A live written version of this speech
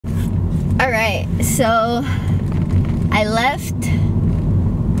Alright, so I left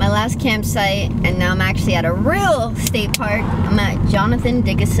my last campsite and now I'm actually at a real state park. I'm at Jonathan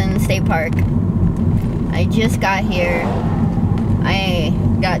Dickinson State Park. I just got here. I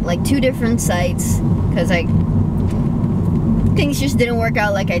got like 2 different sites because things just didn't work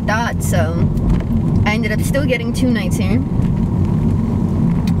out like I thought, so I ended up still getting 2 nights here.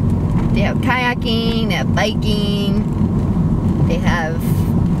 They have kayaking, they have biking, they have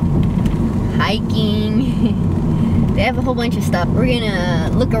hiking, they have a whole bunch of stuff. We're gonna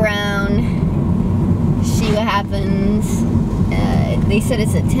look around, see what happens. They said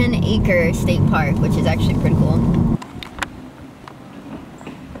it's a 10-acre state park, which is actually pretty cool.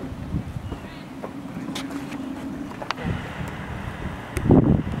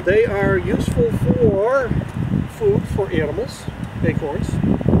 They are useful for food for animals, acorns.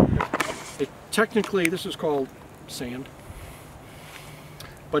 Technically, this is called sand.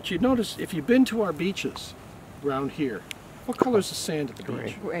 But you notice, if you've been to our beaches around here, what color is the sand at the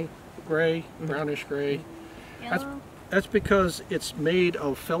beach? Gray. Gray, brownish gray. Yellow. That's because it's made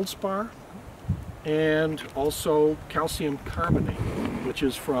of feldspar and also calcium carbonate, which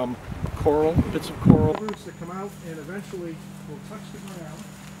is from coral, bits of coral. Roots that come out and eventually will touch the ground.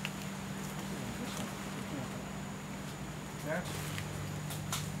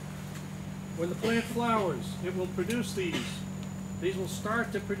 When the plant flowers, it will produce these. These will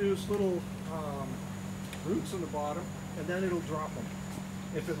start to produce little roots on the bottom, and then it'll drop them.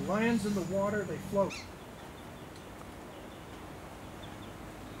 If it lands in the water, they float.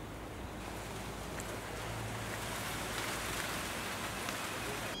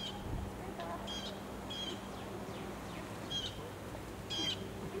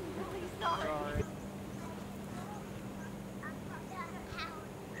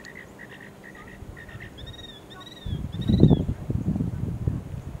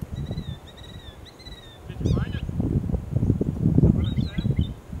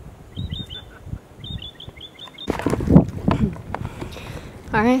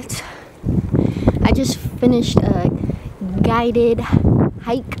 Alright, I just finished a guided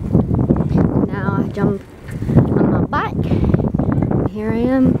hike. Now I jump on my bike. Here I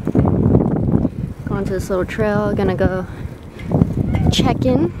am, going to this little trail, gonna go check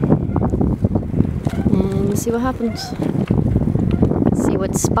in and see what happens. See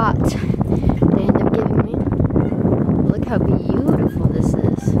what spot they end up giving me. Look how beautiful this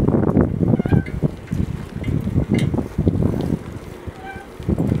is.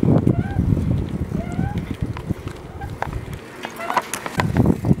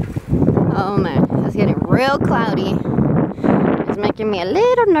 Oh man, it's getting real cloudy. It's making me a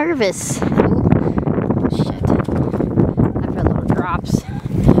little nervous. Ooh, shit. I feel little drops.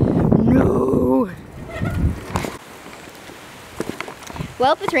 No!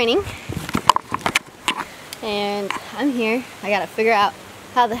 Well, it's raining. And I'm here. I gotta figure out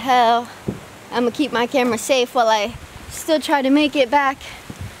how the hell I'm gonna keep my camera safe while I still try to make it back.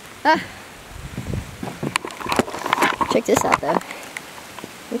 Ah. Check this out though.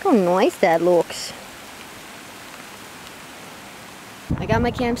 Look how nice that looks. I got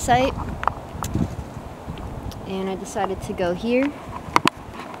my campsite and I decided to go here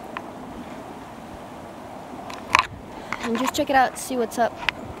and just check it out, see what's up.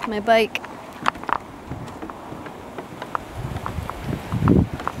 My bike.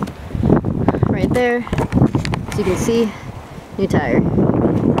 Right there, as you can see, new tire.